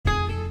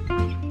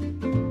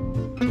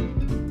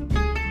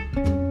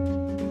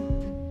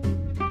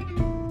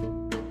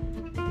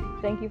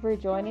Thank you for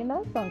joining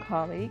us on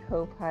Comedy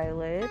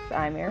Co-Pilots.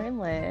 I'm Erin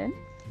Lynn,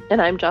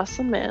 And I'm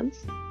Jocelyn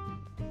Mans.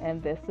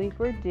 and this week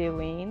we're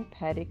doing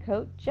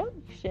Petticoat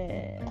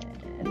Junction.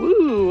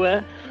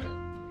 Woo!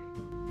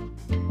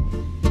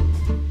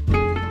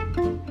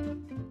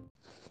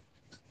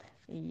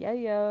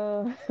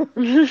 Yeah.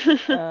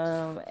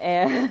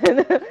 And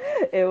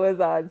it was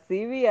on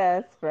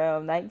CBS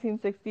from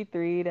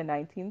 1963 to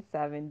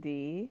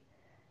 1970.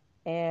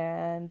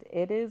 And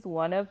it is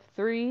one of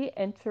three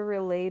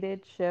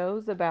interrelated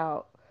shows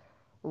about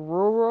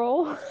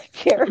rural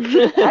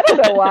characters. I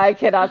don't know why I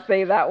cannot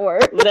say that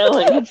word. No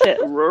one can say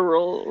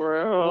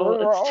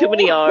rural. It's too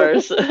many Rural.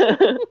 R's.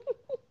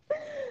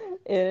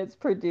 It's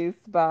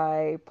produced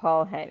by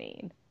Paul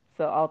Henning.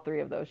 So all three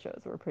of those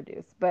shows were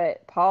produced.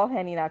 But Paul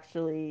Henning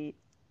actually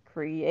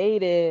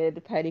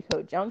created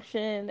Petticoat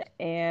Junction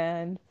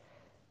and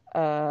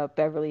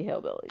Beverly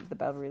Hillbillies, the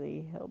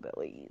Beverly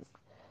Hillbillies.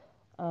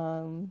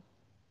 Um,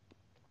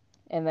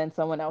 and then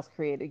someone else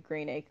created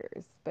Green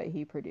Acres, but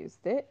he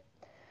produced it.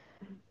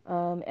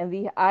 And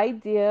the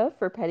idea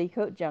for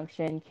Petticoat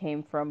Junction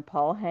came from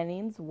Paul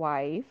Henning's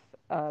wife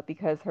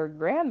because her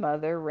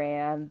grandmother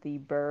ran the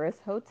Burris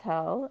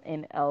Hotel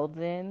in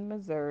Eldon,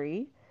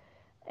 Missouri,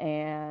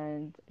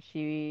 and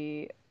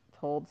she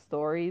told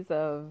stories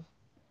of,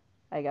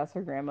 I guess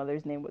her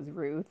grandmother's name was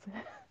Ruth,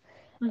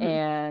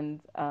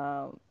 and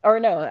or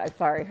no,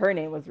 sorry, her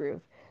name was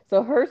Ruth.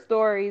 So her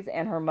stories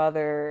and her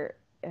mother,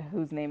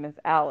 whose name is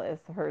Alice,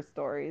 her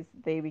stories,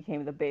 they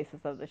became the basis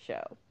of the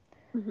show.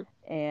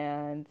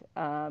 And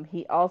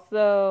he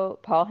also,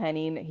 Paul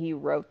Henning, he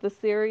wrote the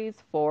series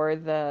for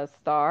the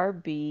star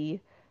Bea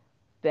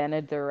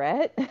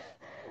Benaderet,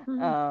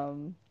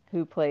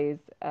 who plays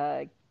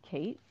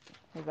Kate.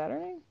 Is that her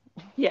name?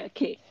 Yeah,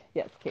 Kate.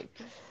 Yes, Kate.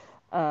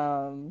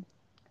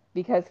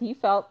 Because he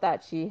felt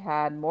that she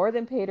had more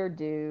than paid her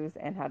dues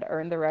and had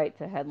earned the right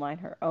to headline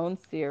her own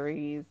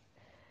series.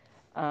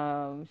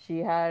 She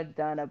had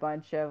done a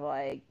bunch of,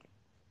 like,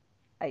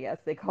 I guess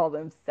they call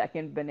them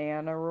second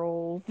banana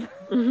rolls.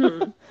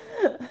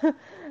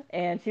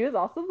 And she was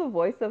also the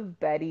voice of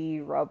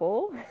Betty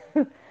Rubble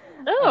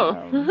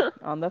Oh.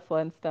 on the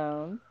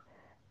Flintstones.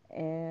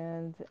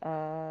 And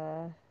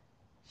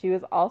she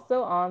was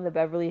also on the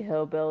Beverly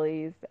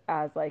Hillbillies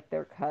as like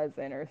their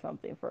cousin or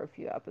something for a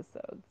few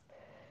episodes.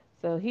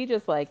 So he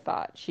just like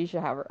thought she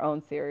should have her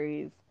own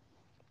series.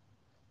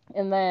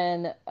 And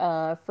then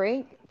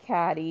Frank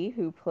Caddy,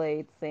 who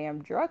played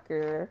Sam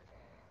Drucker,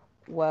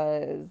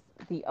 was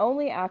the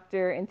only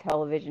actor in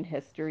television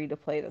history to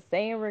play the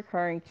same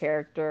recurring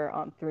character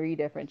on three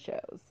different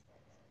shows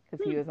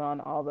because he was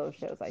on all those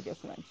shows I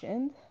just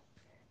mentioned.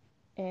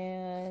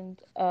 And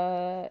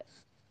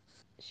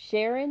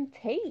Sharon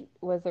Tate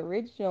was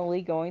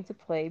originally going to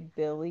play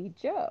Billy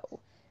Joe.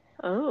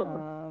 Oh.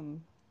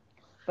 Um,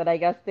 but I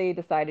guess they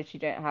decided she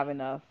didn't have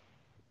enough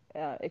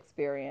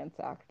experience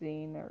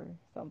acting or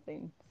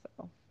something.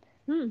 So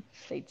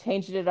they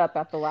changed it up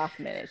at the last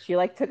minute. She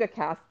like took a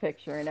cast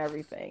picture and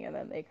everything, and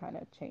then they kind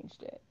of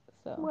changed it.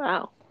 So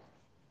Wow.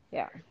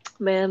 yeah,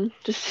 Man,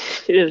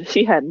 just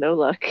she had no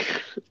luck.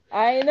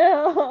 I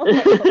know.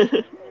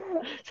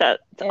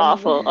 That's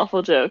awful, And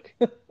awful joke.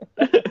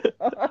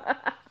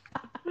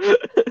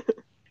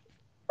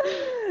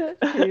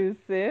 too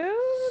soon?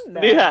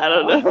 Yeah, I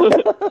don't know.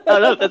 No. I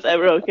don't know if that's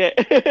ever okay.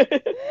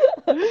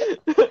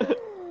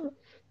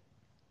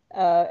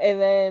 And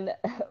then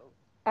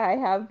I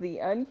have the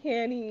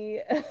uncanny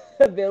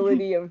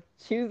ability of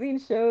choosing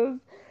shows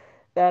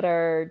that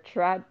are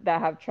that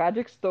have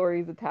tragic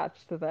stories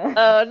attached to them.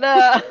 Oh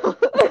no.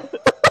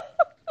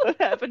 What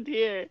happened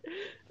here?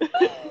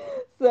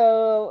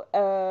 So,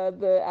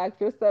 the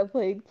actress that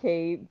played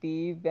Kate,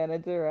 Bea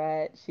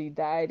Benaderet, she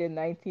died in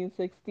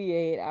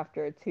 1968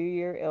 after a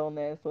 2-year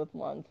illness with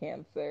lung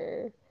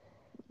cancer.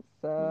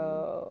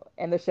 So,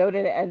 and the show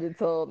didn't end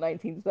until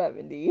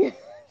 1970,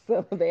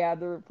 so they had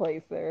to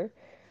replace her.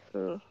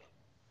 Oh.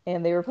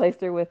 And they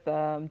replaced her with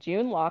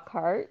June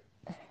Lockhart,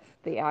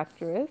 the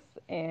actress,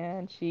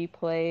 and she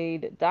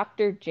played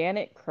Dr.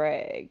 Janet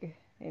Craig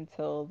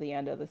until the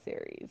end of the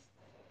series.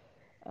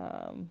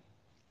 Um,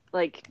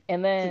 Like,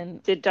 and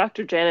then did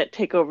Dr. Janet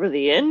take over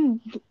the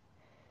inn?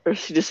 Or is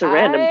she just a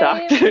random I'm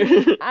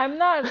doctor? I'm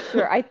not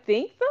sure. I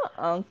think the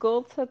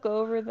uncle took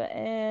over the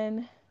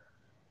inn,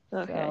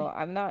 Okay. so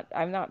I'm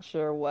not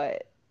sure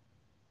what.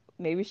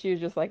 Maybe she was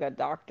just like a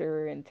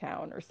doctor in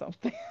town or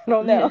something. I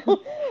don't Yeah.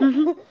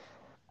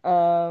 know.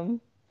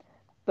 um,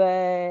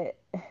 but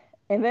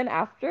and then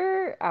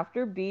after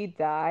Bea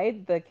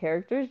died, the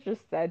characters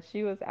just said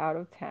she was out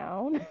of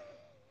town.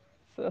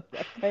 So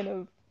that's kind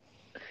of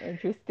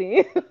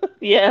interesting.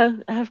 Yeah,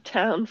 out of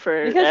town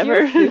Because she was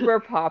forever. super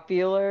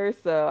popular,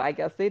 so I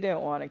guess they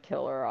didn't want to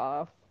kill her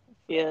off.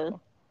 Yeah.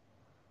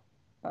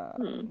 So,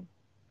 Hmm.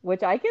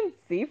 which I can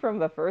see from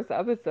the first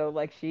episode,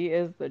 like she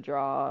is the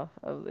draw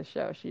of the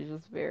show. She's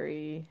just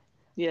very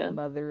Yeah.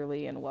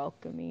 motherly and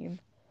welcoming.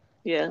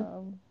 Yeah.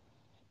 Um,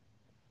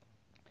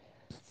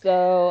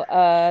 so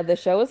the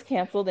show was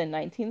canceled in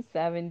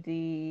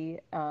 1970,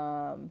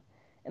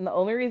 And the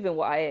only reason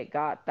why it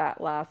got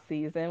that last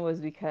season was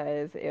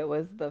because it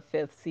was the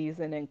fifth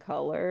season in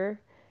color,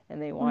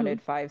 and they Hmm.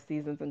 wanted 5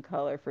 seasons in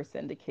color for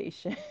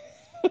syndication.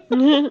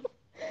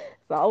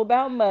 It's all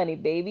about money,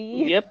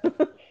 baby. Yep.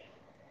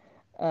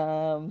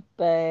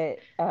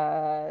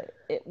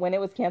 When it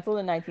was canceled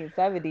in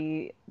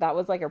 1970, that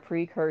was like a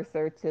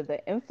precursor to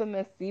the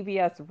infamous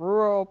CBS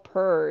rural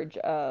purge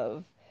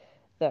of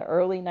the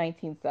early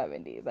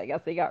 1970s. I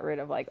guess they got rid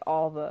of like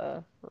all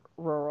the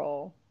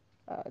rural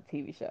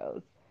TV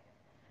shows.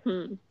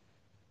 Hmm.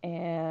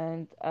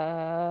 And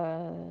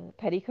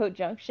Petticoat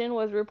Junction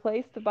was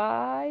replaced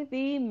by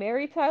the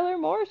Mary Tyler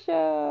Moore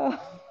Show.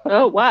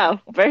 Oh, wow.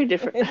 Very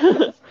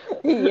different.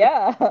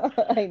 Yeah,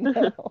 I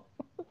know.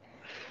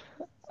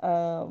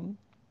 Um,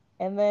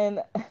 and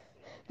then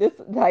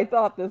I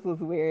thought this was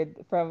weird.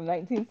 From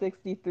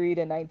 1963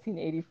 to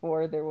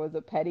 1984, there was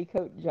a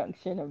Petticoat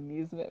Junction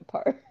amusement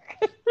park.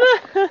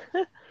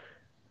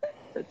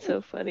 That's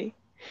so funny.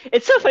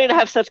 It's so funny to Yeah.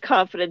 have such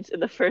confidence in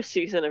the first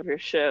season of your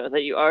show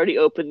that you already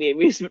opened the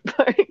amusement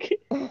park.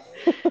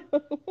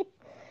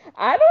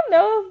 I don't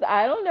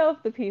know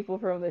if the people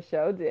from the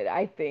show did.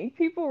 I think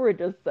people were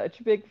just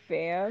such big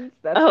fans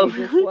that they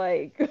just Oh,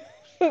 like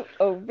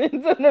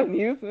opened an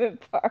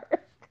amusement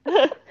park.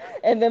 really?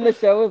 And then the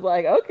show was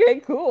like, okay,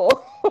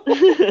 cool.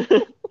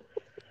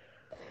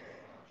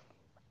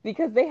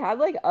 Because they had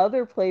like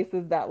other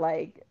places that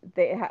like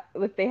they had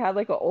if they had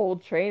like an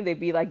old train, they'd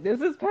be like,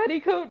 this is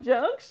Petticoat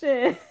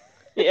Junction.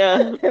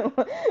 Yeah.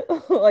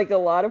 Like a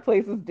lot of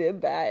places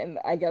did that, and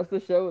I guess the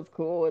show was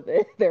cool with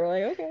it. They were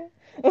like, okay.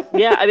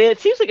 Yeah, I mean, it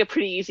seems like a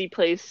pretty easy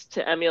place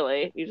to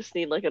emulate. You just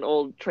need like an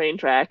old train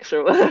tracks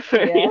or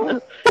whatever, Yeah.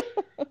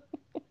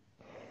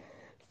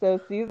 So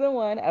season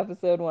one,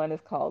 episode one is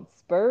called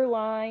Spur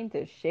Line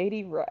to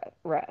Shady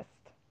Rest.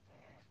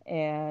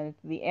 And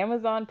the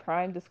Amazon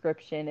Prime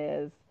description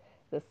is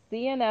the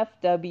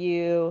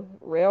CNFW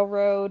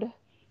Railroad's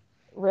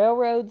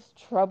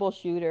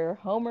troubleshooter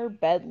Homer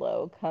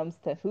Bedloe comes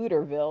to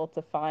Hooterville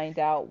to find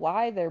out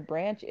why their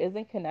branch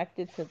isn't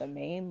connected to the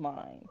main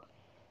line.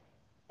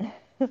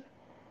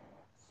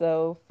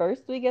 So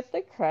first we get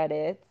the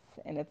credits,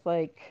 and it's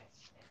like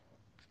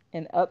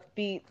an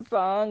upbeat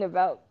song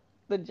about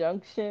the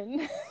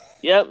junction.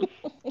 Yep.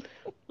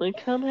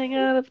 Like, come hang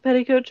out at the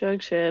Petticoat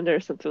Junction or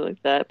something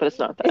like that, but it's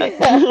not that.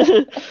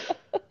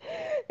 Yeah.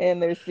 And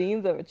there's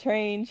scenes of a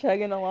train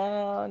chugging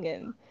along,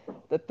 and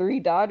the three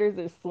daughters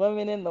are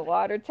swimming in the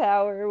water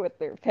tower with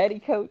their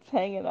petticoats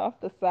hanging off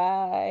the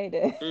side.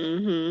 And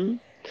Hmm.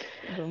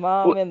 the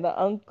mom and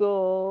the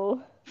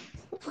uncle.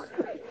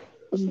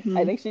 I Hmm.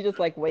 think she just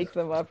like wakes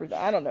them up, or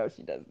I don't know what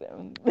she does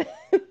them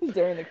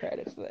during the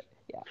credits, but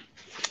yeah.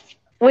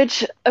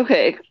 Which,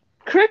 okay,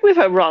 correct me if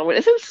I'm wrong, but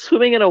isn't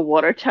swimming in a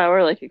water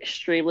tower like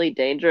extremely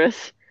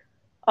dangerous?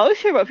 I always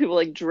hear about people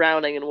like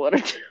drowning in water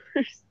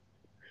towers.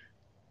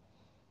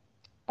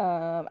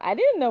 I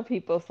didn't know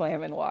people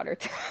swam in water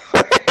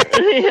towers.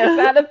 Is Yeah,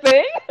 that a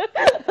thing?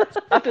 This is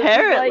like,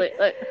 apparently.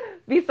 Like,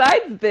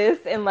 besides this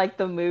and like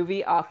the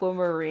movie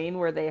Aquamarine,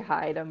 where they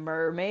hide a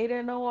mermaid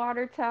in a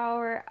water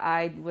tower,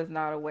 I was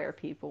not aware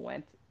people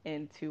went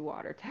into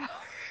water towers.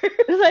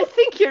 because I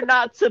think you're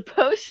not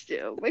supposed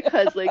to,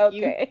 because like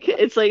Okay.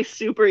 it's like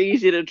super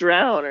easy to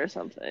drown or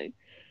something.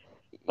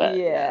 But yeah,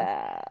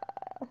 Yeah.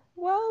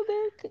 Well,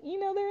 they're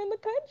in the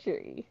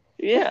country.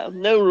 yeah,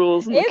 no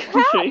rules in the It's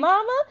hot, country.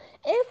 Mama.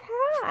 It's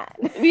hot.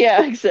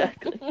 Yeah,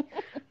 exactly.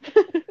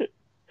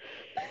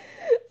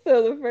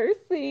 So the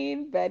first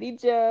scene, Betty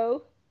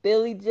Joe,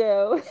 Billy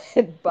Joe,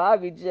 and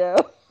Bobby Joe,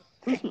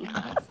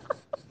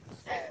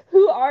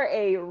 who are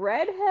a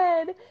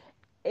redhead,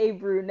 a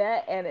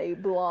brunette, and a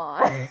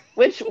blonde.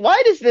 Which,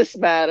 why does this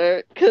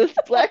matter? Because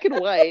it's black and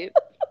white.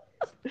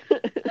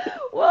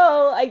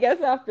 Well, I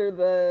guess after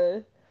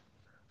the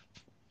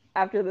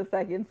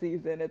second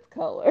season, it's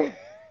color.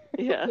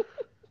 Yeah,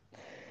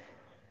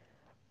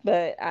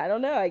 But I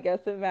don't know. I guess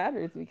it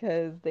matters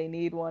because they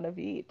need one of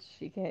each.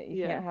 You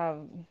yeah, can't have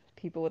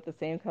people with the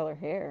same color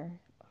hair.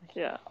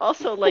 yeah.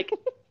 Also, like,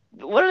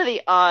 what are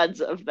the odds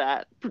of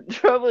that?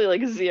 Probably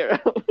like zero.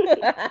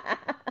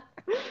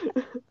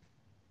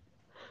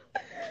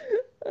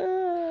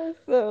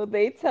 So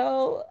they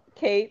tell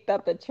Kate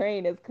that the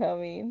train is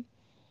coming,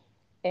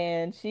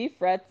 and she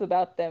frets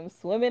about them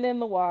swimming in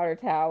the water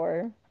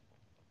tower.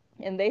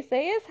 And they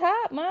say, it's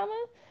hot,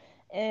 Mama.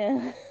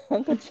 And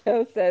Uncle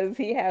Joe says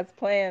he has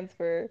plans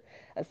for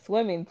a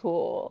swimming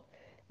pool,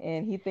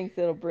 and he thinks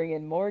it'll bring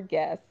in more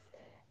guests.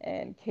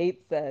 And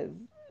Kate says,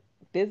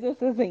 business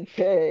isn't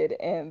good,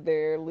 and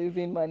they're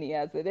losing money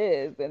as it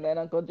is. And then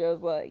Uncle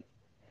Joe's like,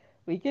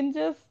 we can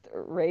just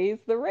raise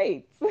the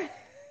rates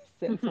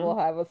since we'll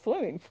have a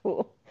swimming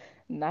pool.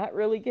 Not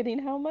really getting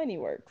how money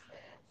works.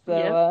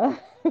 So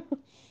Yep.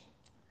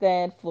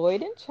 then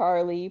Floyd and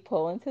Charlie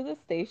pull into the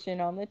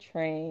station on the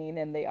train,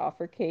 and they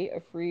offer Kate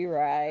a free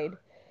ride.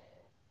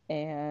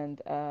 And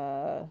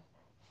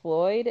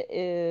Floyd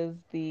is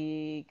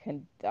the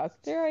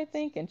conductor, I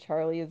think, and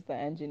Charlie is the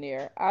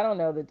engineer. I don't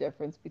know the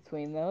difference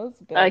between those,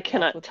 I but that's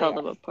cannot what they tell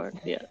them are. apart.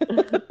 Yeah.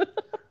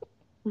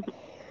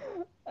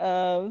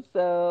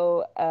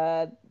 So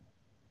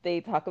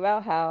they talk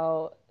about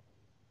how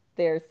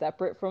they're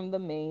separate from the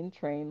main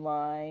train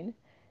line,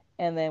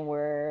 and then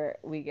we're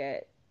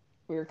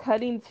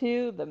cutting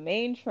to the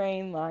main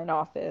train line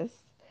office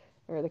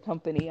or the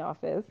company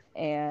office,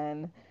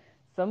 and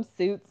some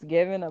suit's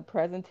giving a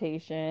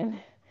presentation,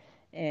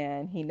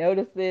 and he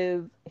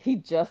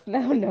just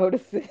now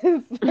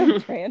notices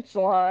the branch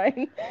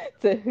line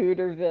to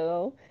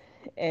Hooterville,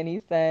 and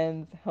he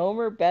sends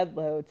Homer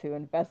Bedloe to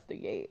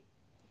investigate.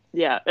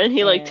 Yeah, and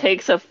he like And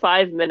takes a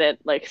 5 minute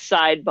like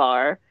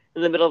sidebar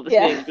in the middle of this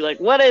meeting yeah, to be like,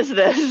 "What is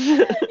this?"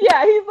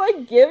 yeah, he's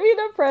like giving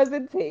a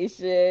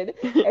presentation,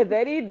 and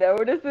then he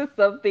notices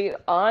something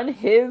on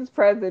his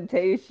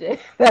presentation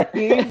that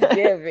he's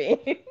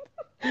giving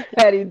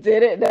that he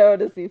didn't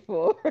notice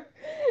before.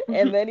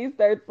 And then he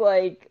starts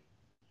like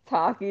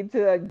talking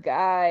to a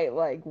guy,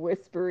 like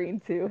whispering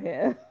to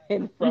him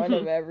in front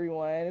of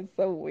everyone. It's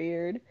so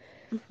weird.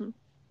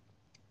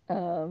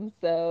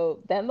 So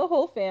then the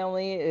whole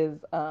family is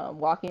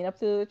walking up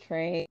to the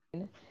train,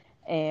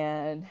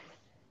 and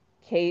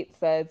Kate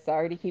said,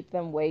 sorry to keep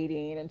them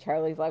waiting. And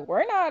Charlie's like,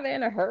 we're not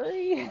in a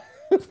hurry.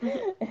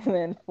 And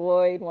then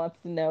Floyd wants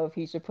to know if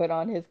he should put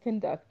on his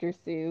conductor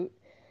suit,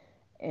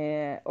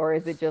 or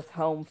is it just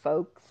home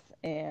folks?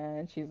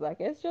 And she's like,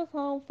 it's just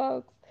home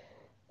folks.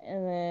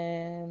 And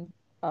then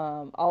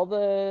all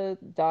the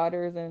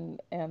daughters and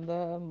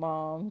the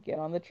mom get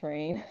on the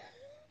train.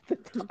 The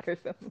daughters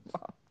and the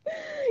mom.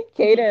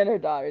 Kate and her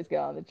daughters get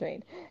on the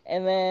train.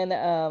 And then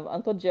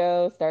Uncle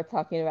Joe starts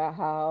talking about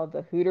how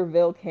the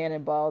Hooterville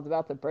Cannonball is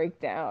about to break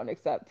down,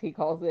 except he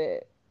calls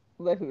it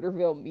the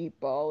Hooterville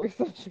Meatball or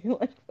something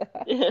like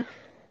that.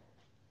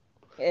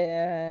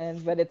 Yeah.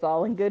 But it's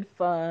all in good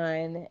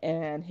fun,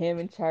 and him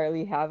and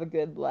Charlie have a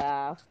good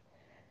laugh.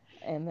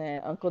 And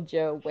then Uncle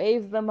Joe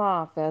waves them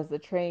off as the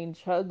train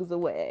chugs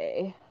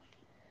away.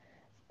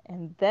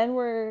 And then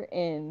we're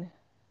in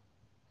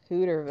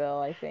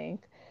Hooterville, I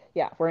think.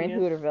 Yeah, we're in Yes.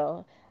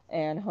 Hooterville.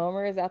 And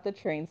Homer is at the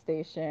train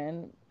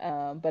station,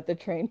 but the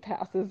train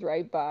passes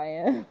right by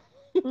him.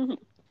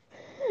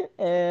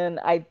 And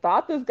I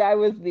thought this guy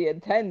was the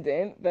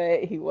attendant,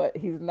 but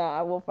he's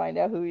not. We'll find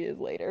out who he is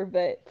later.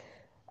 But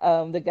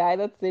the guy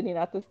that's sitting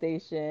at the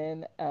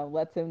station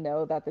lets him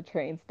know that the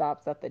train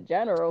stops at the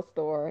general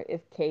store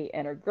if Kate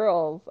and her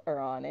girls are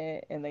on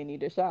it and they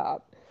need to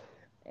shop.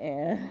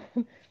 And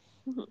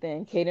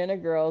then Kate and her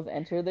girls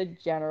enter the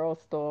general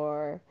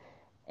store,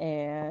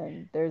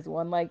 and there's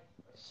one like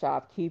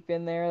shopkeep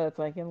in there that's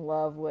like in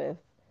love with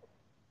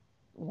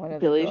one of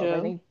the Billy girls. I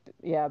Joe. think,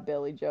 yeah,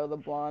 Billy Joe, the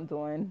blonde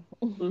one.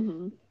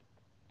 Hmm.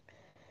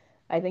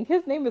 I think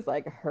his name is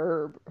like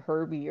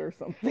Herbie or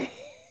something.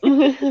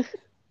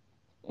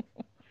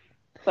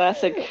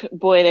 Classic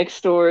boy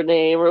next door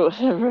name or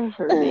whatever,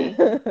 Herbie.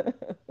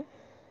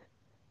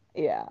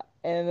 Yeah,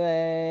 and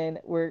then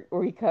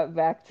we cut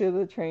back to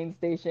the train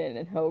station,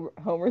 and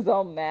Homer's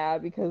all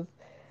mad because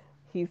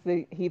he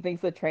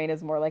thinks the train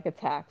is more like a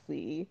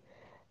taxi.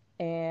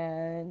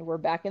 And we're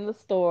back in the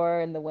store,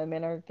 and the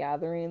women are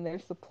gathering their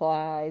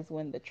supplies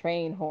when the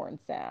train horn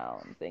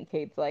sounds. And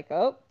Kate's like,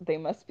 "Oh, they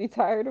must be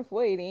tired of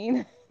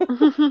waiting."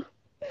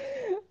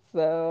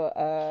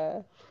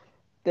 So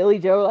Billy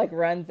Joe like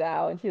runs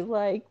out, and she's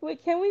like,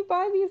 "Wait, can we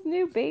buy these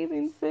new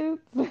bathing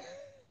suits?"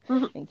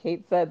 And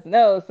Kate says,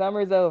 "No,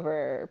 summer's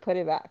over. Put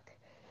it back."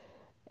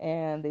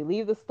 And they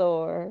leave the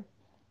store,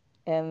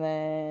 and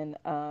then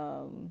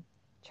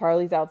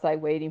Charlie's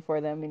outside waiting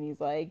for them, and he's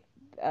like,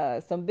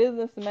 some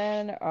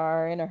businessmen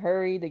are in a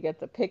hurry to get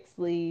to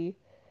Pixley,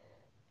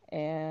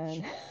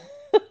 and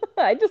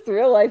I just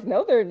realized,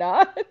 no, they're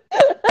not.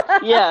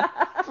 Yeah.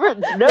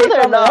 No, Based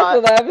they're on the rest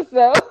of not. the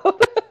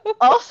episode.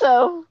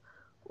 Also,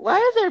 why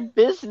are there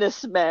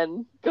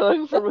businessmen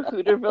going from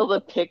Hooterville to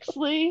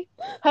Pixley?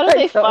 How did I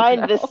they don't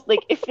find this? know.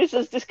 Like, if this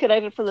is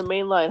disconnected from the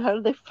main line, how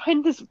did they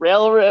find this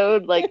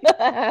railroad? Like,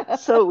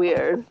 so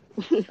weird.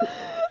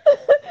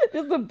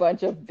 Just a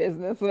bunch of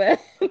businessmen.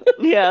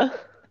 Yeah.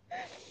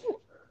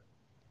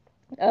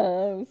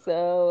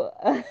 So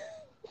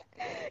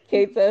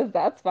Kate says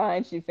that's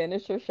fine. She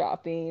finished her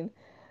shopping.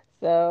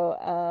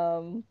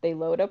 So they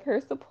load up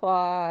her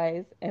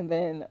supplies, and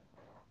then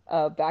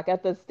back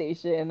at the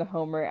station,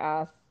 Homer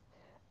asks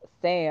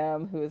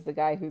Sam, who is the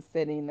guy who's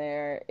sitting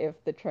there, if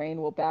the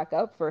train will back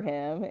up for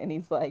him, and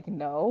he's like,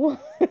 no.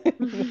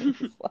 And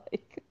he's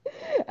like,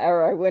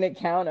 or I wouldn't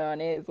count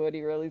on it, is what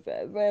he really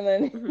says.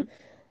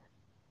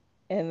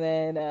 And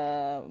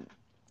then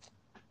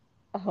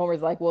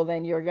Homer's like, well,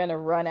 then you're gonna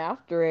run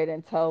after it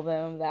and tell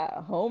them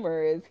that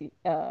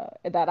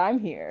that I'm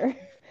here.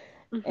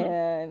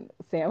 And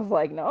Sam's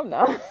like, no, I'm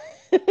not.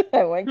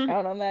 I wouldn't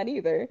count on that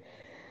either.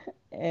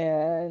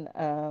 And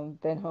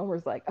then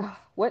Homer's like, oh,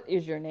 what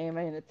is your name?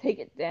 I'm going to take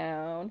it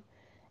down.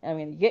 I'm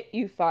going to get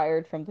you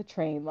fired from the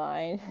train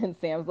line. And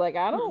Sam's like,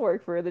 I don't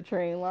work for the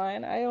train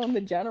line. I own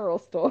the general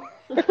store.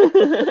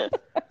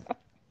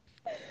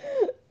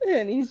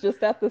 And he's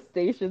just at the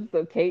station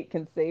so Kate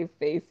can save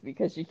face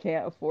because she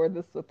can't afford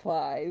the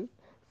supplies.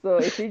 So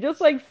is he just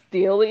like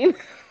stealing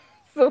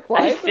I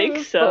supplies from think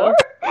the store?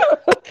 so.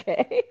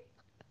 Okay.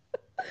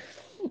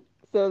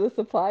 So the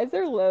supplies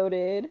are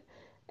loaded,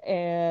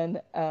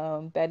 and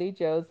Betty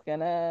Jo's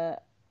gonna,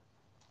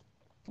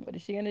 what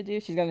is she gonna do?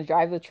 She's gonna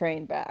drive the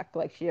train back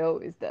like she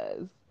always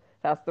does.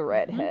 That's the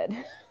Hmm.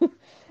 redhead.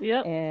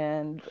 Yep.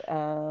 And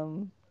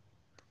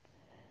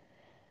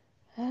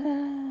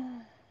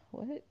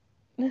what?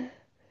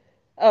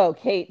 Oh,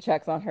 Kate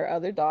checks on her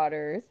other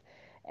daughters,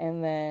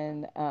 and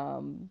then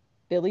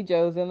Billy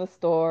Joe's in the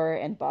store,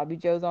 and Bobby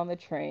Joe's on the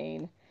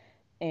train,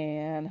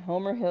 and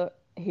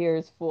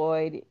hears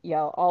Floyd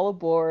yell, "All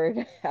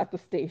aboard!" at the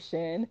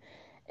station.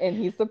 And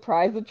he's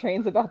surprised the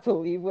train's about to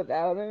leave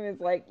without him.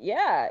 It's like,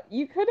 yeah,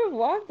 you could have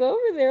walked over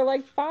there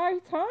like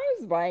 5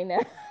 times by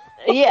now.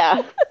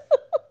 Yeah.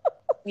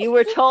 You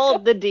were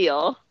told the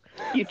deal.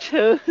 You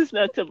chose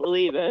not to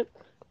believe it.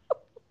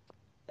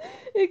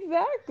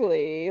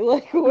 Exactly.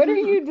 Like, what are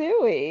you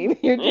doing?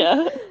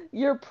 Yeah.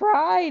 Your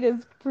pride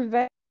is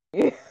preventing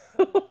you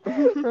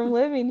from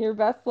living your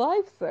best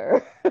life,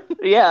 sir.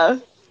 Yeah.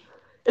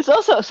 It's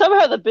also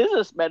somehow the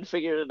businessmen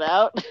figured it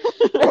out.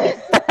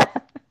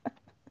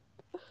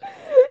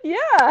 Yeah,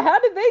 how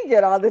did they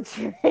get on the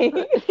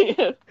train?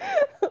 Yeah.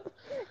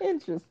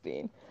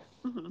 Interesting.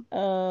 Mhm.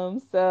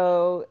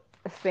 So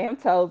Sam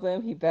tells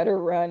him he better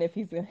run if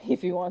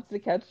he wants to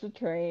catch the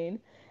train,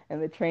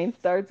 and the train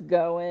starts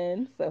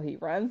going. So he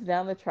runs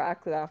down the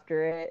tracks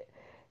after it,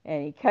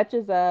 and he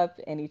catches up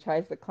and he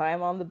tries to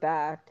climb on the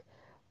back,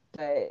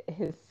 but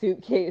his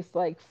suitcase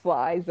like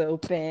flies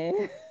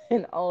open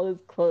and all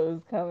his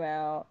clothes come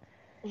out,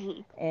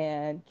 Mhm.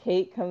 and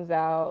Kate comes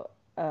out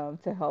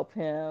to help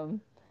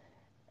him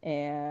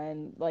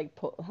and like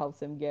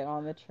helps him get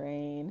on the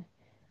train.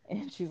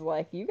 And she's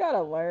like, "You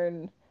gotta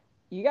learn.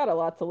 You got a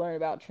lot to learn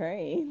about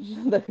trains.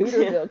 The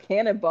Yeah. Hooterville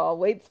Cannonball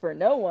waits for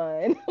no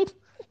one."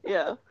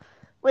 Yeah.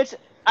 Which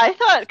I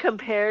thought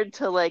compared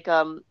to like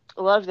a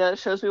lot of the other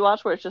shows we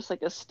watch where it's just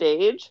like a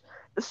stage,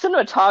 the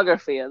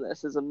cinematography in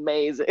this is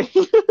amazing.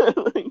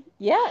 Like,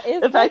 Yeah,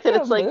 the it's fact like that a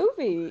it's like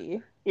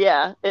movie.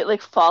 yeah, it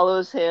like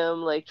follows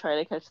him like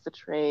trying to catch the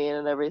train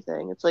and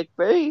everything. It's like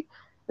very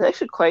it's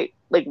actually quite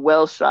like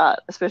well shot,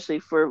 especially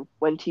for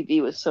when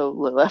TV was so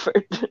low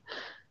effort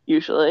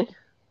usually.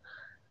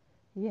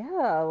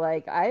 Yeah,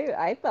 like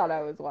I thought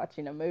I was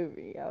watching a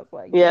movie. I was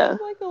like, this Yeah. is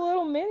like a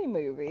little mini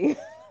movie.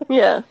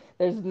 Yeah.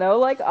 There's no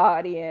like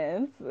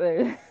audience.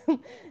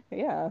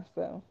 Yeah,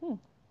 so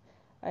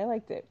I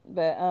liked it.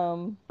 But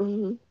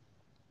Hmm.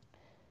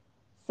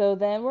 so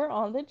then we're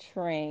on the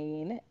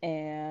train,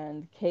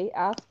 and Kate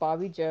asks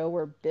Bobby Joe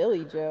where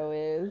Billy Joe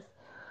is,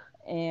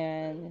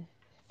 and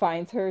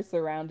finds her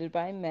surrounded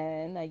by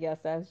men, I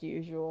guess as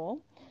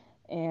usual.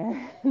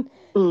 And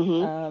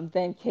Hmm.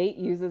 then Kate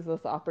uses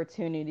this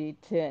opportunity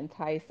to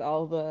entice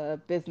all the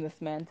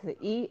businessmen to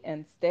eat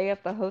and stay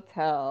at the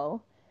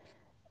hotel.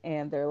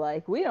 And they're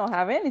like, we don't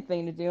have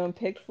anything to do in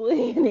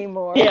Pixley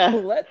anymore. Yeah.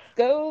 Let's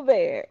go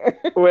there.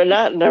 We're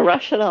not in a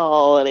rush at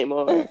all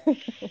anymore.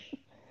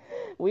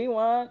 We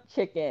want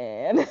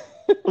chicken.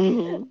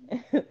 Hmm.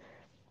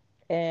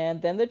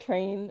 And then the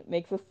train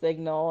makes a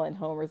signal, and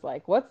Homer's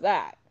like, what's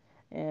that?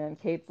 And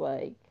Kate's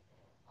like,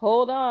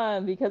 hold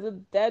on, because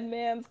it's Dead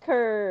Man's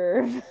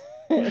Curve.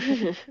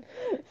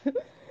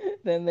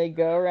 Then they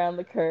go around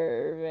the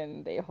curve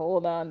and they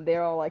hold on.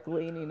 They're all like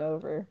leaning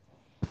over.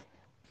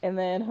 And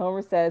then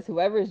Homer says,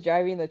 whoever's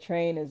driving the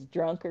train is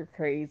drunk or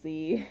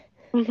crazy.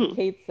 And Hmm.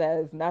 Kate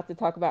says, not to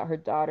talk about her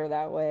daughter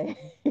that way.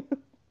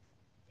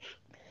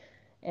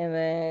 And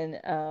then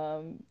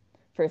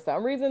for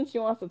some reason, she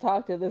wants to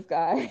talk to this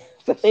guy.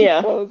 So she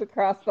Yeah. goes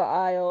across the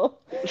aisle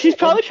She's and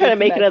probably trying to sits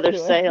make next another to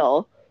him.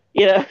 sale.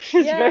 You know,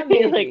 she's Yeah,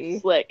 very like maybe.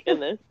 slick in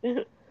this.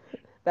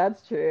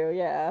 That's true.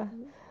 Yeah.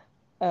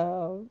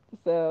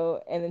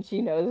 And then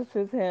she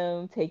notices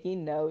him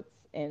taking notes,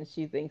 and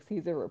she thinks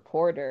he's a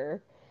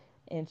reporter.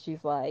 And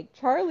she's like,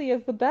 Charlie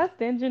is the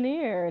best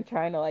engineer, and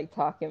trying to like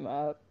talk him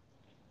up.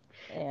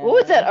 What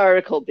would that And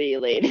article be,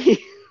 lady?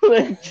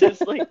 Like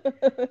just like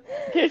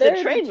there's a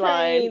there's a train line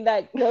train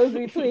that goes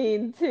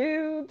between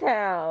two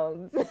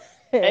towns.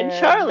 and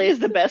Charlie And is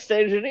the best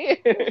engineer.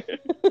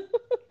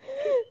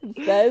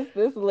 says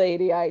this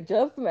lady I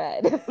just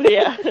met.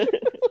 Yeah.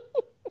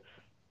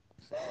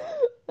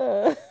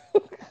 Uh,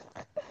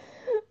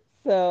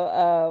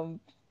 so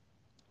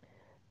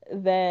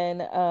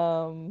then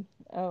oh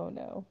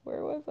no,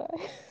 where was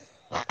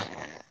I?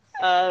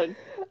 Uh,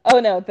 Oh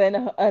no,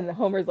 then and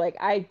Homer's like,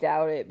 I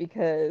doubt it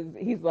because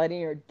he's letting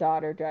your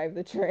daughter drive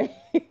the train.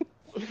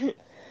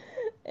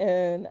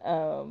 And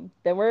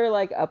then we're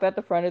like up at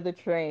the front of the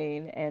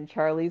train, and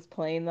Charlie's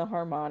playing the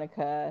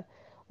harmonica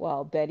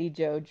while Betty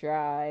Joe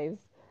drives,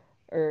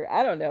 or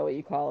I don't know what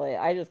you call it.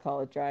 I just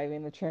call it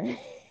driving the train.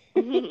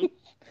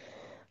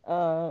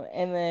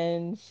 And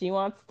then she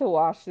wants to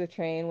wash the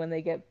train when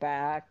they get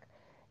back,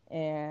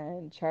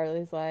 and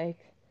Charlie's like,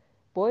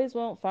 "Boys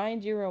won't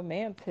find you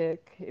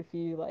romantic if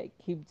you like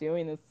keep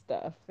doing this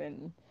stuff."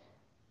 And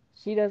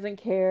she doesn't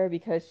care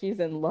because she's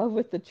in love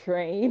with the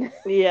train.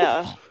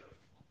 yeah.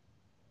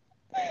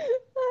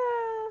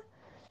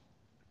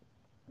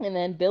 And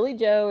then Billy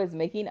Joe is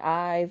making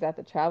eyes at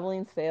the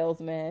traveling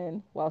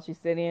salesman while she's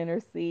sitting in her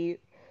seat.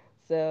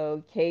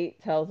 So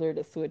Kate tells her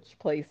to switch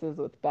places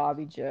with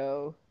Bobby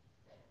Joe,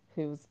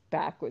 whose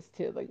back was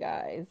to the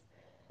guys.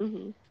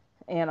 Hmm.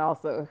 And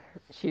also,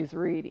 she's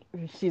reading.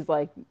 She's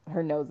like,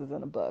 her nose is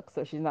in a book,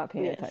 so she's not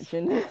paying Yes.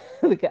 attention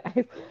to the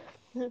guys.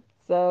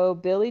 So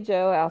Billy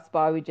Joe asks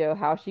Bobby Joe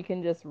how she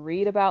can just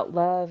read about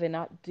love and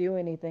not do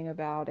anything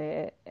about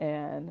it.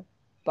 And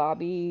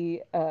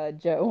Bobby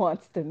Joe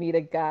wants to meet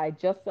a guy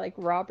just like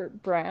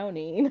Robert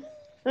Browning.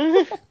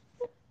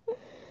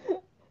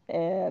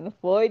 And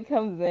Floyd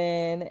comes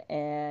in,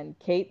 and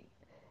Kate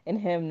and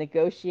him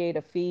negotiate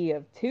a fee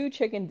of 2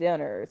 chicken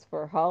dinners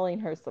for hauling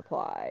her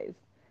supplies,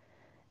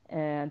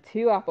 and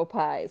 2 apple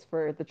pies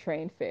for the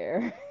train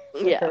fare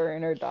for Yeah. her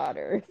and her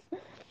daughters.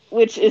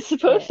 Which is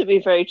supposed And to be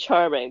very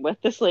charming,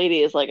 but this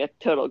lady is like a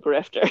total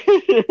grifter.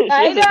 She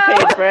I hasn't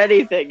paid know. for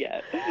anything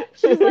yet.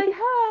 She's like,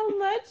 how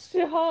much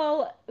to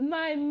haul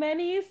my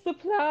many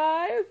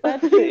supplies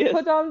that you Yes.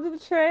 put onto the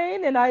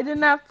train and I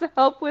didn't have to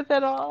help with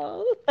at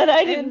all And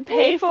I didn't and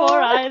pay pay for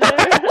for?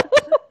 either.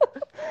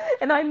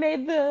 And I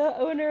made the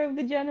owner of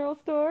the general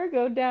store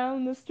go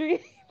down the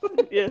street.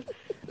 Yeah.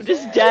 I'm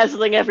just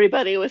dazzling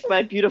everybody with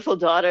my beautiful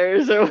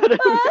daughters or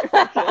whatever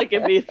so I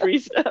can be free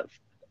stuff.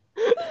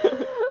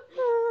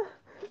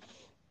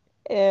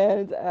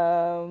 And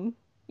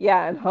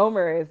yeah, and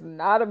Homer is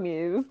not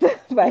amused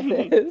by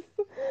this.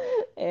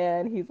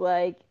 And he's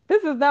like,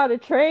 "This is not a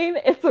train,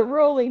 it's a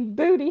rolling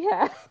booty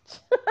hatch."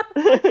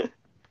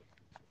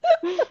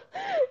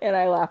 And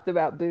I laughed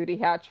about booty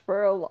hatch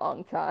for a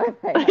long time.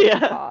 I had to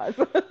Yeah. pause.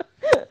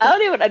 I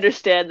don't even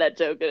understand that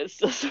joke, and it's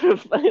still sort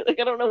of funny. Like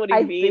I don't know what he I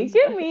think means,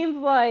 it but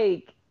means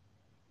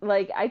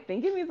I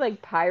think it means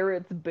like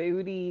pirates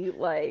booty,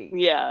 like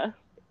yeah,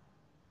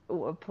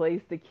 a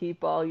place to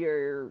keep all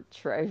your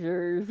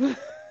treasures.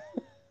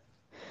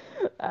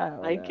 I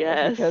don't I know,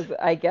 guess. because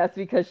I guess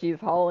because she's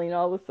hauling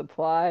all the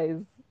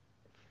supplies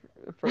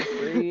for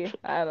free.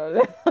 I don't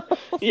know.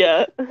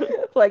 Yeah.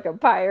 Like a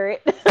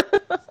pirate.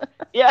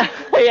 Yeah,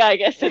 yeah, I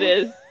guess it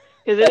is.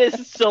 Because it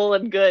is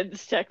stolen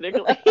goods,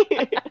 technically.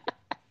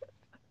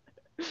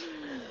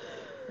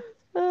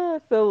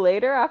 So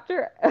later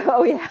after,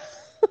 oh yeah,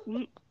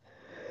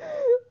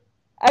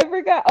 I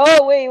forgot.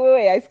 Oh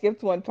wait, I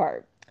skipped one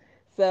part.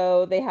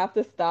 So they have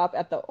to stop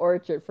at the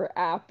orchard for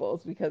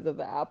apples because of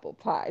the apple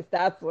pies.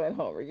 That's when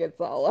Homer gets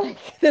all like,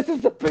 "This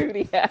is a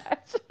booty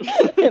hatch,"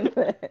 and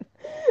then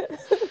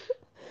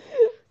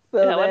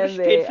so Yeah, I wonder if then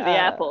she paid they for the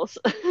apples.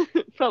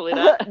 Probably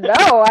not. no,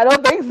 I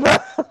don't think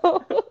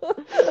so.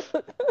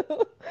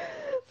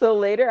 So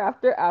later,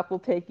 after apple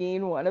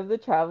picking, one of the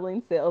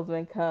traveling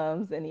salesmen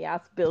comes and he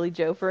asks Billy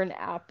Joe for an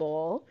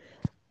apple,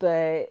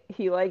 but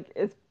he like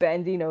is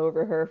bending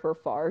over her for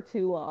far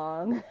too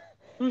long.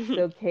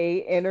 So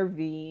Kate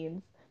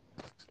intervenes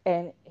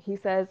and he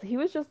says he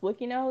was just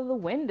looking out of the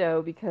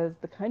window because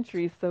the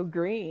country's so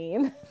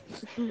green.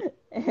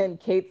 And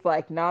Kate's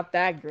like, "Not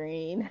that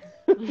green."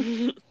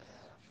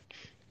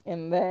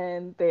 And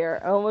then they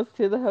are almost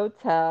to the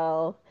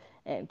hotel,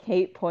 and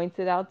Kate points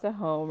it out to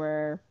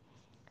Homer,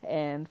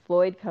 and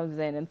Floyd comes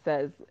in and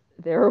says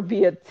there will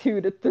be a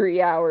 2 to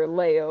 3 hour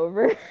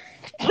layover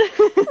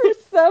for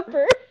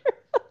supper.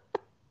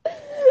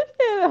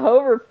 And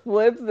Homer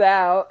flips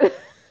out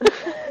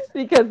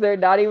because they're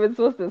not even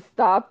supposed to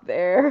stop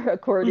there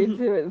according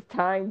to his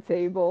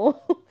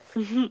timetable.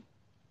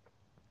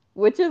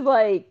 Which is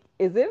like,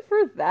 is it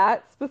for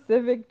that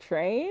specific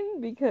train?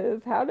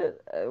 Because how did,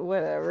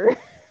 whatever.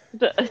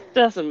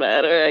 Doesn't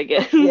matter, I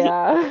guess.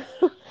 Yeah.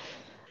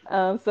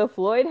 So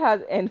Floyd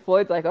has, and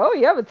Floyd's like, "Oh,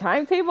 you have a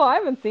timetable? I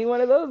haven't seen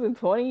one of those in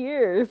 20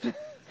 years."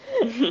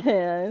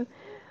 And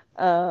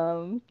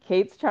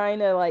Kate's trying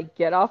to like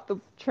get off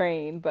the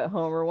train, but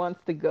Homer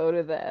wants to go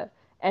to the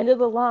end of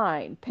the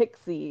line,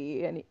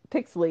 Pixley,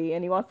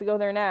 and he wants to go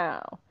there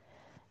now.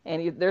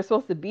 And they're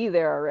supposed to be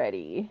there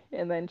already.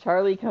 And then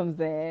Charlie comes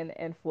in,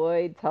 and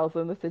Floyd tells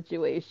him the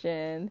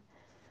situation.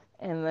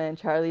 And then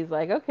Charlie's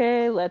like,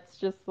 "Okay, let's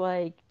just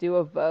like do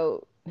a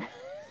vote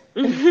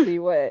and see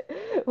what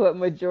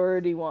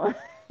majority wants."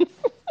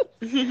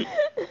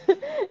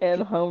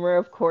 And Homer,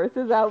 of course,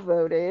 is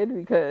outvoted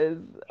because,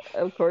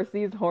 of course,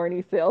 these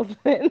horny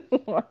salesmen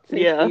want to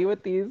Yeah. be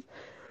with these,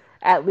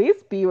 at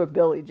least be with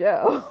Billy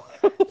Joe.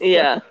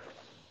 Yeah.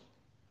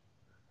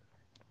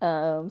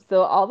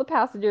 So all the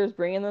passengers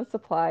bring in the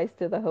supplies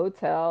to the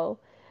hotel,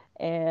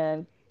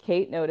 and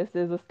Kate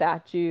notices a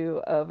statue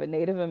of a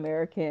Native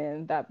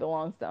American that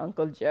belongs to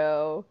Uncle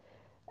Joe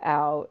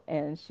out,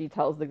 and she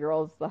tells the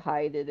girls to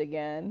hide it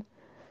again.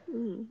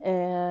 Mm.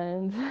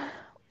 And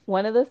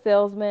one of the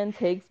salesmen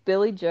takes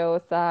Billy Joe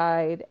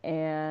aside,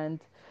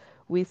 and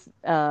we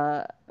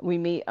we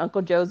meet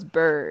Uncle Joe's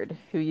bird,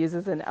 who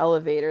uses an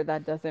elevator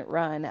that doesn't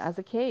run as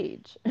a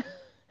cage.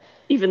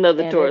 Even though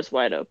the And door it's is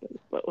wide open,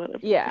 but whatever.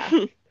 yeah,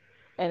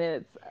 and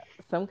it's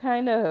some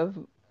kind of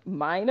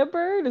mina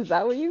bird. Is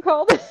that what you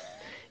called it?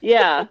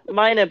 Yeah,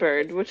 Mina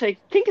Bird, which I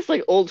think is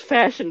like old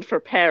fashioned for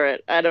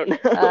parrot. I don't know.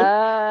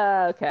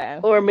 Okay.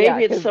 Or Yeah,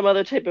 maybe it's because some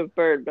other type of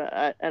bird, but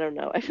I don't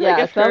know. I feel like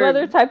yeah, I've some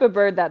other heard. type of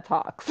bird that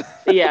talks.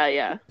 Yeah,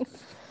 yeah.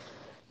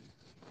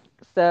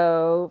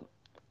 So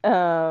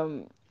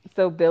Um,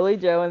 so Billy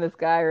Joe and this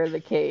guy are in the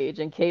cage,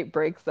 and Kate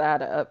breaks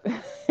that up,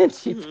 and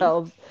she Hmm.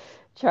 tells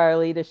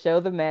Charlie to show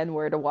the men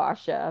where to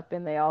wash up,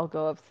 and they all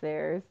go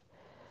upstairs.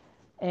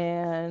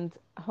 And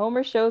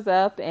Homer shows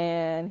up,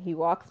 and he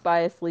walks by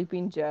a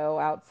sleeping Joe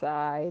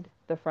outside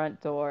the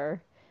front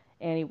door,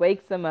 and he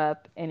wakes him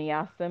up, and he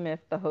asks him if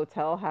the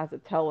hotel has a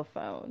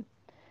telephone.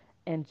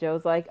 And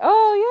Joe's like,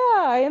 "Oh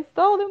yeah, I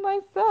installed it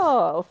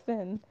myself,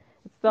 and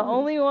it's the Hmm.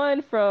 only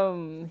one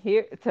from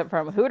here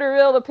from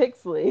Hooterville to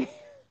Pixley."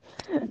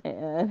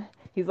 And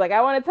he's like,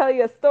 "I want to tell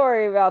you a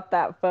story about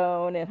that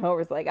phone." And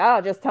Homer's like,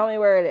 "Oh, just tell me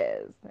where it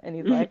is." And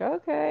he's like,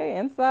 "Okay,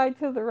 inside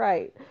to the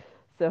right."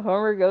 So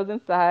Homer goes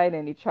inside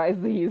and he tries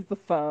to use the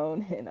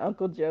phone, and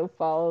Uncle Joe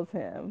follows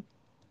him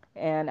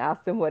and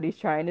asks him what he's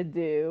trying to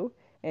do.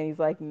 And he's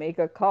like, "Make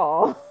a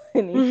call."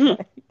 And he's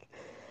like,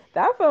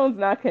 "That phone's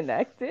not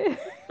connected.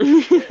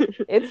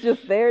 It's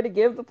just there to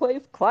give the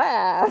place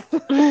class."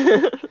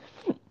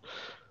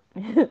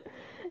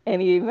 And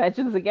he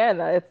mentions again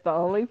that it's the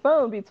only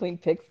phone between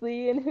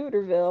Pixley and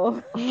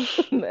Hooterville.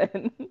 And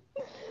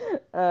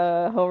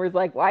then Homer's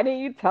like, "Why didn't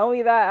you tell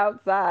me that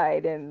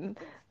outside?" And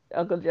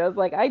Uncle Joe's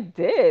like, "I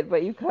did,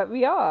 but you cut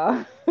me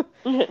off."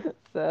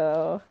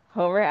 So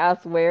Homer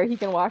asks where he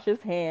can wash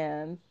his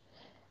hands,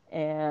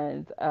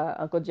 and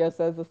Uncle Joe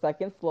says the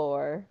second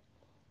floor.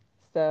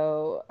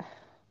 So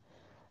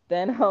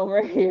then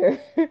Homer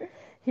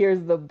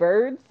hears the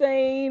bird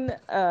saying,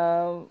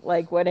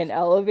 like what an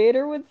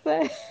elevator would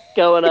say.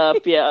 Going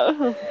up,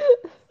 yeah.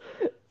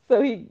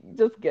 So he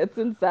just gets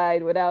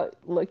inside without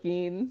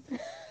looking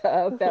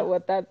up at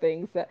what that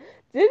thing said.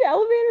 Did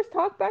elevators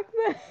talk back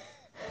then?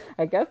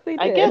 I guess they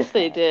I did. guess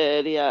they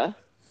did, yeah.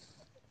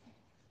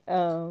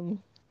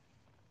 Um,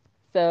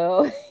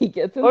 so he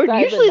gets Or inside,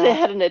 but usually they not.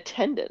 had an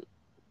attendant,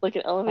 like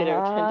an elevator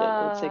attendant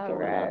that would say Ah,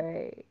 going up.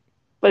 right.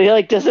 But he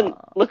like doesn't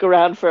Oh. look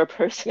around for a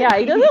person. Yeah,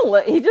 he doesn't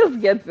look. He just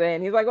gets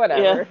in. He's like, Yeah.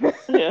 whatever.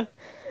 Yeah.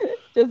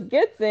 Just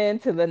gets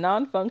into the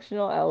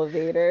non-functional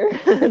elevator,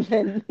 and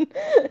then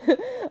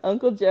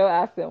Uncle Joe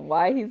asks him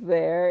why he's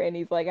there, and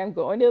he's like, "I'm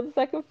going to the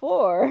second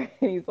floor."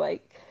 And he's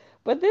like,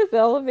 "But this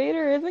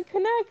elevator isn't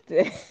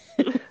connected.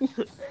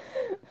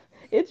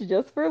 It's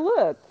just for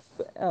looks,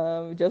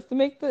 just to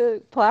make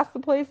the class the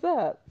place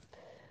up,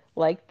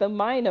 like the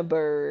Mina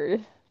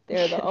Bird.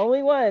 They're the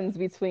only ones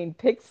between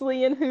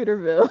Pixley and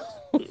Hooterville."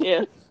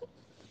 Yeah.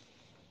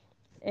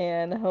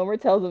 And Homer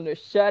tells him to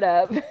shut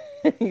up.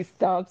 He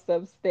stomps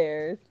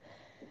upstairs.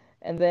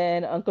 And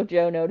then Uncle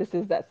Joe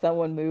notices that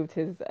someone moved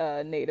his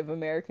Native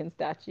American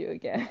statue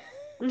again.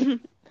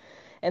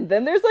 And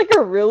then there's like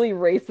a really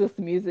racist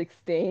music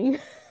sting.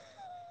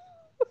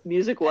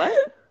 Music what?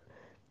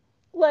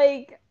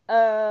 Like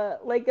a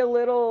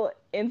little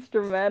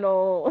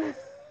instrumental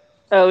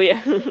Oh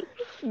yeah.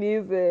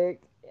 music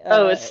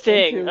Oh, it's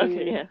Sting.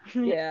 Okay, interlude.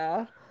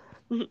 yeah.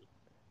 Yeah,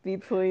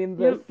 between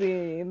the Yep.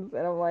 scenes.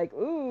 And I'm like,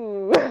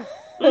 ooh,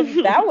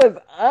 that was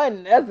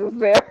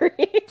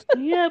unnecessary.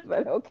 Yep.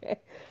 But okay.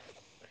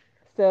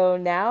 So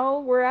now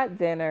we're at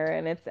dinner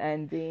and it's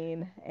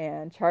ending,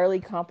 and Charlie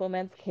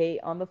compliments Kate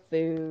on the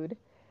food,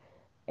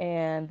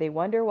 and they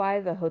wonder why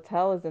the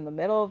hotel is in the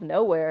middle of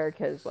nowhere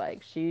because,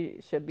 like,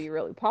 she should be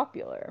really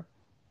popular.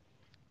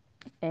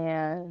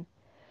 And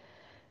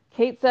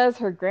Kate says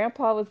her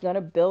grandpa was going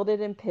to build it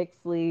in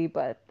Pixley,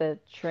 but the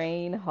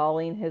train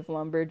hauling his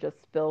lumber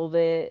just spilled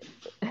it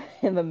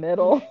in the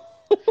middle.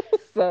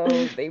 So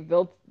they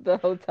built the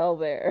hotel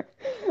there.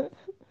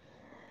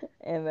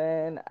 And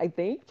then I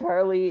think it's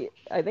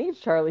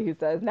Charlie who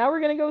says, "Now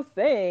we're gonna go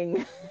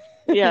sing."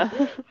 Yeah.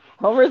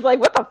 Homer's like,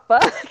 "What the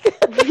fuck?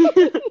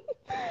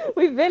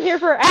 We've been here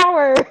for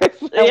hours. I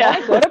want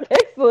to go Yeah. to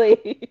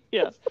Pixley."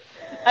 Yeah.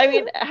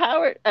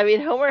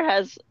 Homer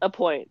has a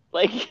point.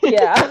 Like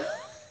Yeah.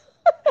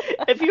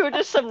 if you were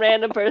just some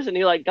random person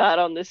who like got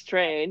on this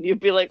train, you'd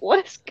be like,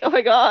 "What is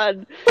going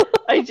on?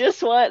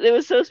 It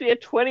was supposed to be a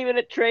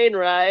 20-minute train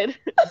ride.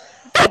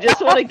 I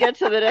just want to get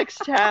to the next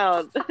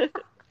town."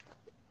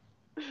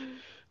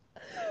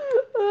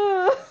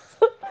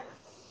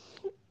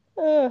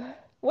 Uh,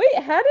 wait,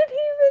 how did he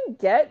even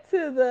get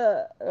to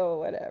the? Oh,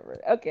 whatever.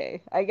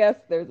 Okay, I guess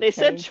there's a They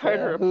said train to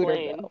charter a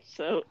plane, Hooterville.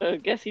 so I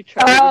guess he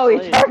chartered a Oh, he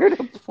plane. chartered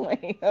a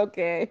plane.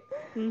 Okay.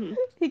 Hmm.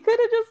 He could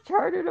have just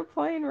chartered a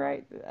plane,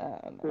 right?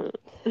 I don't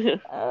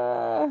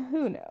know.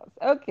 Who knows?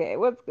 Okay,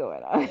 what's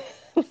going on?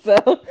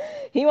 So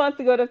he wants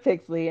to go to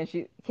Pixley,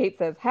 and Kate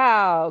says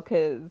how?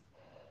 Cause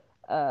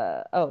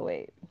oh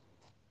wait,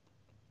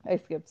 I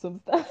skipped some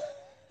stuff.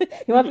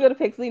 He wants to go to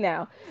Pixley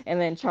now, and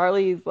then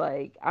Charlie's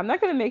like, "I'm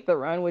not gonna make the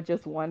run with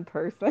just one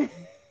person."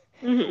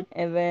 Hmm.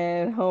 And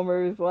then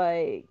Homer's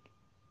like,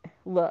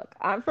 "Look,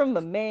 I'm from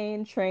the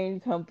main train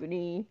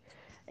company,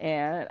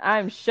 and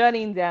I'm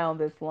shutting down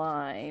this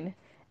line."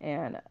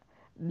 And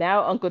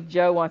now Uncle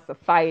Joe wants to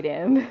fight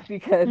him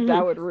because Hmm.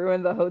 that would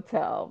ruin the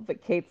hotel.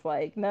 But Kate's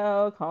like,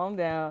 "No, calm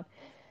down,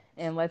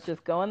 and let's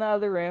just go in the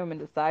other room and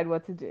decide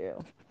what to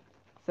do."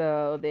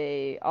 So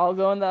they all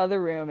go in the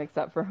other room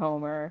except for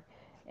Homer,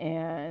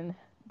 and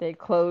they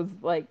close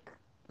like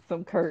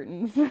some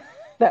curtains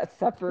that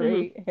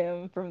Hmm. separate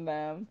him from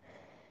them.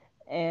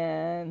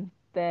 And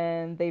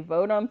then they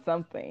vote on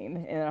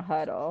something in a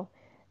huddle.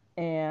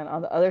 And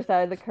on the other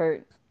side of the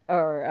curtain,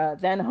 or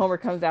then Homer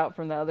comes out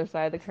from the other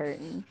side of the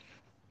curtain,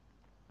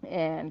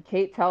 and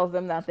Kate tells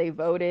them that they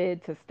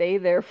voted to stay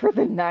there for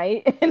the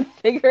night and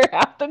figure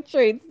out the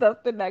trade stuff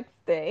the next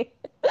day.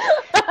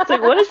 It's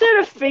like, what is there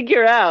to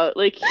figure out?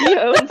 Like, he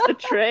owns the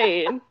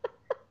train.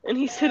 And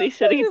he's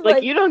She's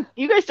like, like,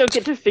 you guys don't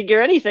get to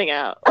figure anything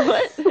out.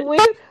 What?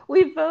 we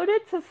we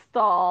voted to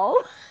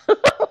stall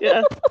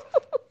Yeah,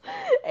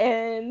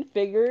 and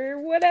figure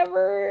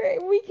whatever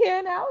we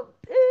can out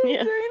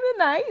yeah. during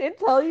the night and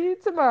tell you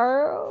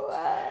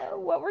tomorrow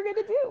what we're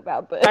gonna do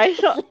about this.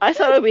 I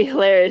thought it would be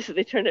hilarious if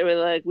they turned it with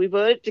like, we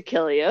voted to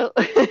kill you,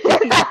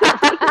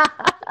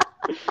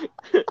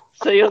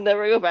 so you'll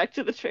never go back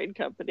to the train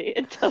company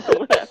and tell them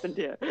what happened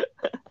to you.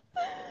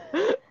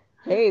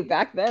 Hey,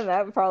 back then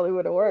that probably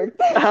would have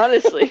worked.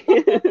 Honestly.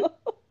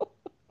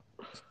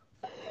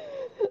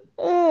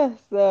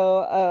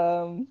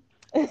 So,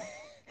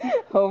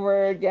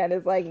 Homer again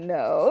is like,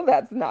 no,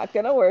 that's not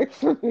gonna work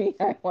for me.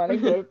 I want to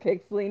go to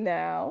Pixley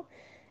now.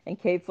 And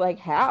Kate's like,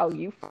 how?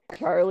 You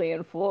Charlie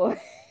and Floyd.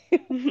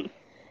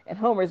 And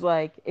Homer's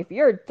like, if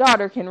your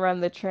daughter can run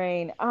the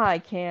train, I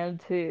can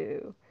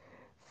too.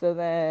 So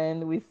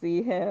then we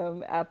see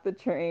him at the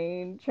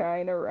train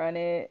trying to run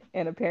it,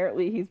 and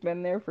apparently he's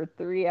been there for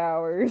 3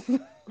 hours.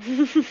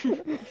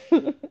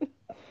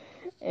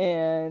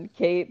 And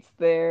Kate's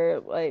there,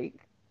 like,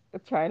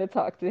 trying to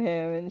talk to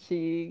him, and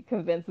she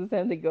convinces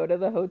him to go to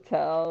the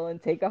hotel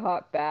and take a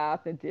hot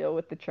bath and deal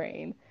with the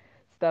train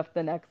stuff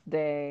the next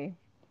day.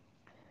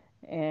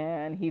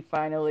 And he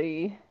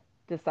finally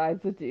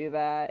decides to do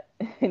that,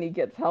 and he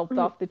gets helped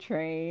off the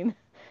train,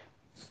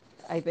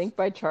 I think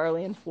by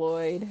Charlie and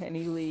Floyd, and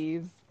he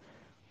leaves.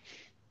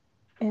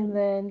 And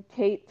then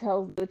Kate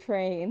tells the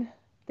train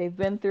they've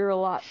been through a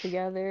lot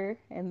together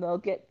and they'll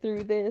get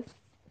through this.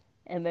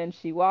 And then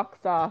she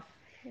walks off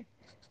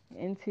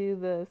into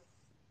the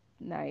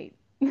night.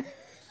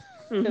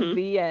 Hmm.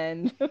 The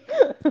end.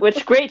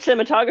 Which great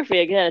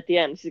cinematography again at the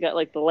end. She's got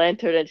like the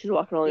lantern and she's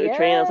walking along the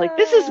train. I was like,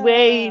 this is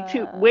way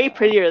Yeah.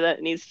 prettier than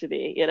it needs to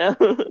be, you know?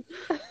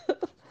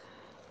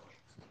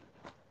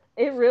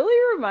 It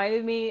really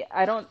reminded me,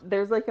 I don't,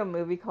 there's like a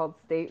movie called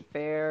State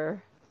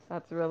Fair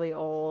that's really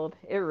old.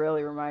 It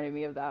really reminded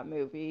me of that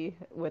movie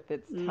with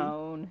its Mm,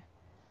 tone.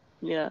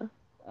 yeah.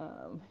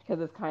 Because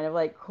it's kind of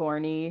like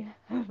corny,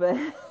 but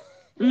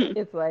Mm,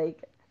 it's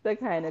like the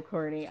kind of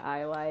corny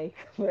I like.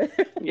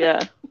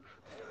 yeah.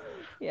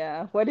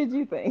 Yeah, what did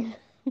you think?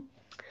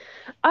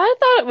 I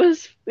thought it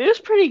was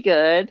pretty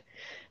good.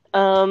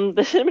 The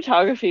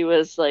cinematography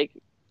was like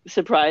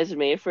surprised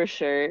me for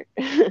sure.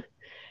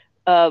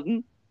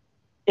 Um,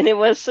 and it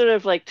was sort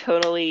of like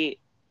tonally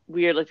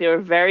weird. Like they were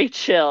very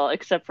chill,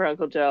 except for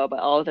Uncle Joe, about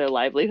all of their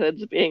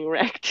livelihoods being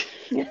wrecked.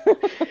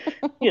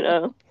 You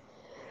know,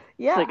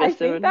 so Yeah, I I guess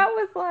they think would. that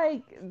was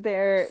like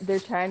they're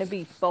trying to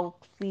be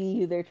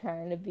folksy. They're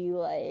trying to be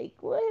like,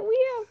 well,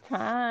 we have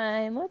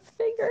time. Let's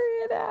figure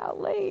it out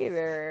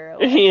later.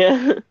 Like,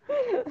 Yeah,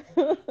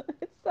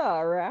 it's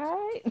all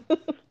right.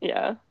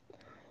 yeah,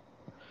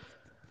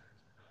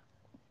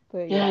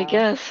 But yeah. I yeah,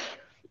 guess.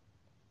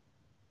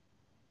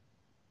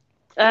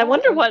 I yeah,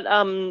 wonder what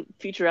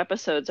future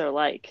episodes are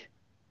like.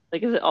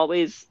 Like, is it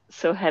always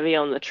so heavy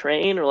on the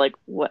train, or like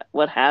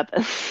what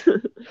happens?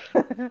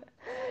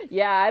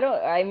 yeah. I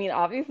don't. I mean,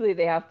 obviously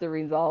they have to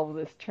resolve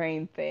this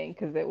train thing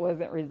because it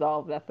wasn't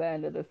resolved at the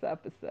end of this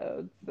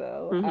episode.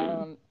 So I Hmm.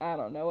 don't. I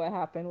don't know what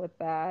happened with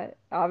that.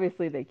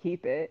 Obviously they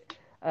keep it.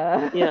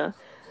 Uh, Yeah.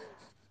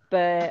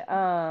 but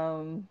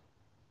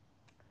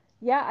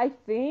yeah, I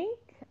think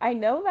I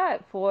know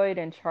that Floyd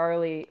and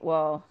Charlie.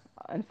 Well,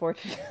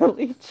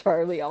 unfortunately,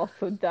 Charlie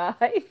also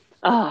died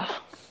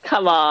Oh,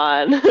 come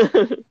on.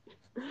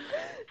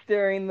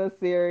 during the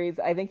series.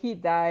 I think he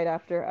died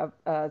after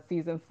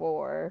season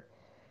 4.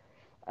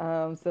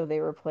 So they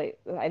replaced.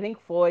 I think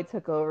Floyd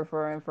took over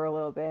for him for a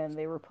little bit, and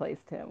they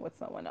replaced him with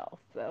someone else.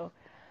 So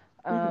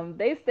Hmm.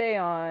 they stay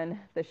on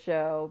the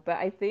show, but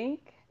I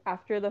think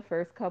after the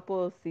first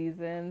couple of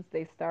seasons,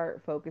 they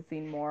start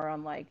focusing more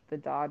on like the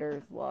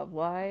daughters' love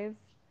lives.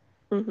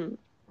 Hmm.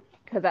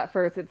 Because at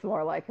first it's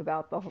more like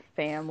about the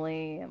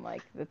family and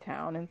like the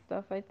town and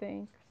stuff, I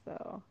think.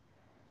 So,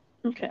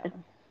 Okay, yeah.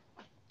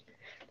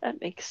 that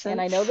makes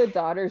And I sense. know the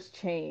daughters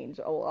change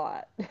a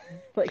lot.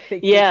 Like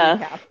they keep Yeah.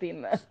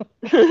 recasting them.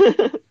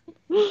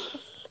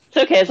 It's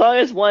okay as long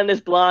as one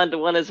is blonde,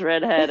 one is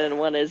redhead, and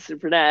one is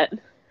brunette.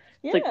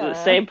 It's like the Yeah.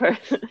 same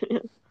person.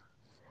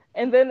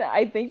 And then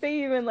I think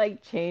they even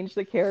like changed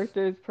the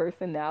characters'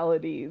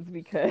 personalities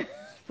because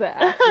the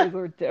actors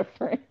were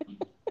different.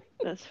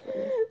 That's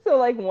funny. So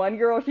like one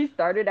girl, she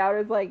started out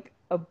as like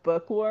a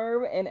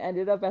bookworm and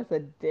ended up as a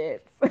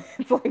ditz.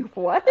 It's like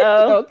what?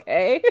 Oh,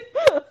 Okay.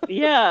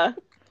 yeah.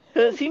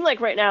 Because it seemed like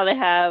right now they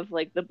have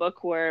like the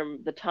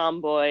bookworm, the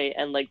tomboy,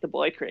 and like the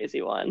boy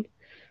crazy one.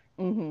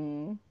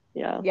 Mhm.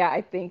 Yeah. Yeah,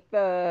 I think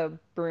the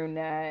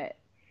brunette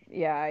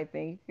yeah, I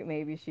think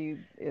maybe she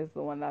is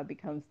the one that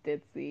becomes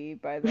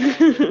ditzy by the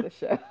end of the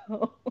show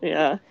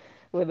Yeah.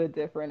 with a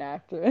different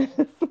actress.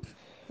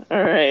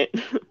 All right.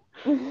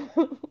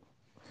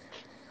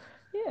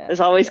 Yeah, There's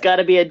always got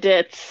to be a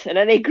ditz in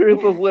any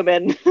group of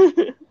women.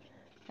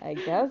 I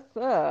guess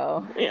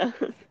so. Yeah.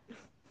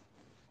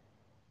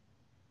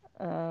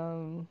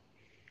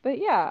 But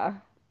yeah,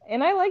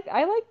 and I like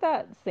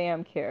that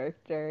Sam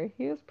character.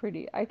 He was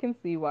pretty. I can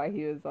see why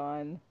he was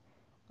on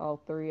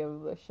all three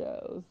of the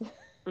shows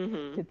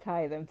Hmm. to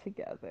tie them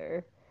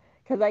together.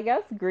 Because I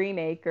guess Green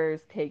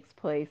Acres takes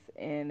place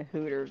in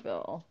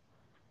Hooterville,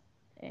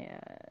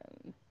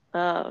 and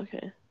Oh,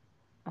 okay.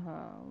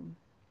 um,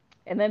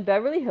 and then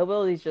Beverly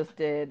Hillbillies just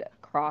did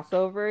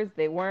crossovers.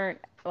 They weren't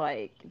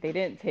like they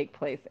didn't take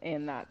place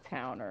in that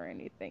town or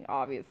anything.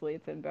 Obviously,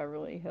 it's in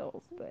Beverly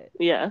Hills, but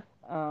Yeah.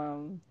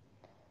 um,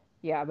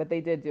 yeah, but they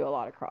did do a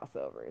lot of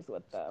crossovers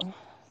with them.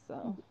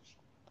 So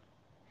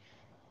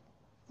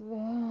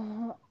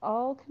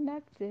all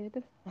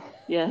connected.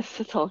 Yes,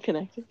 it's all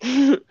connected.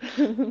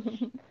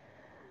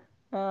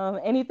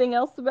 Anything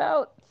else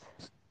about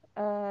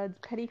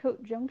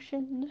Petticoat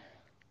Junction?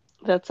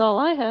 That's all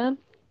I had.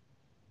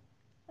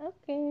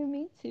 Okay,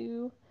 me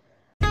too.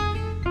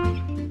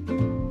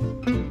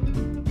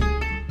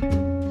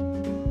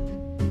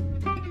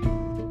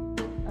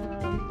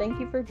 Thank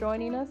you for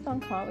joining us on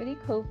Comedy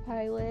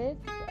Co-Pilot.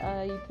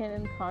 You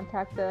can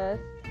contact us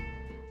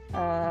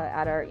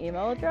at our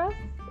email address,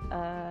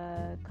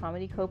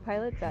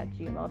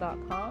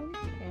 comedycopilots@gmail.com,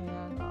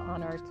 and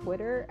on our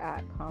Twitter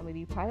at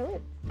comedypilots.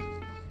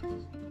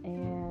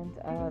 And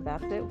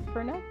that's it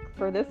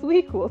for this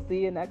week. We'll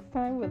see you next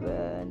time with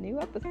a new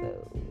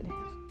episode.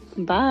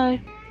 Bye.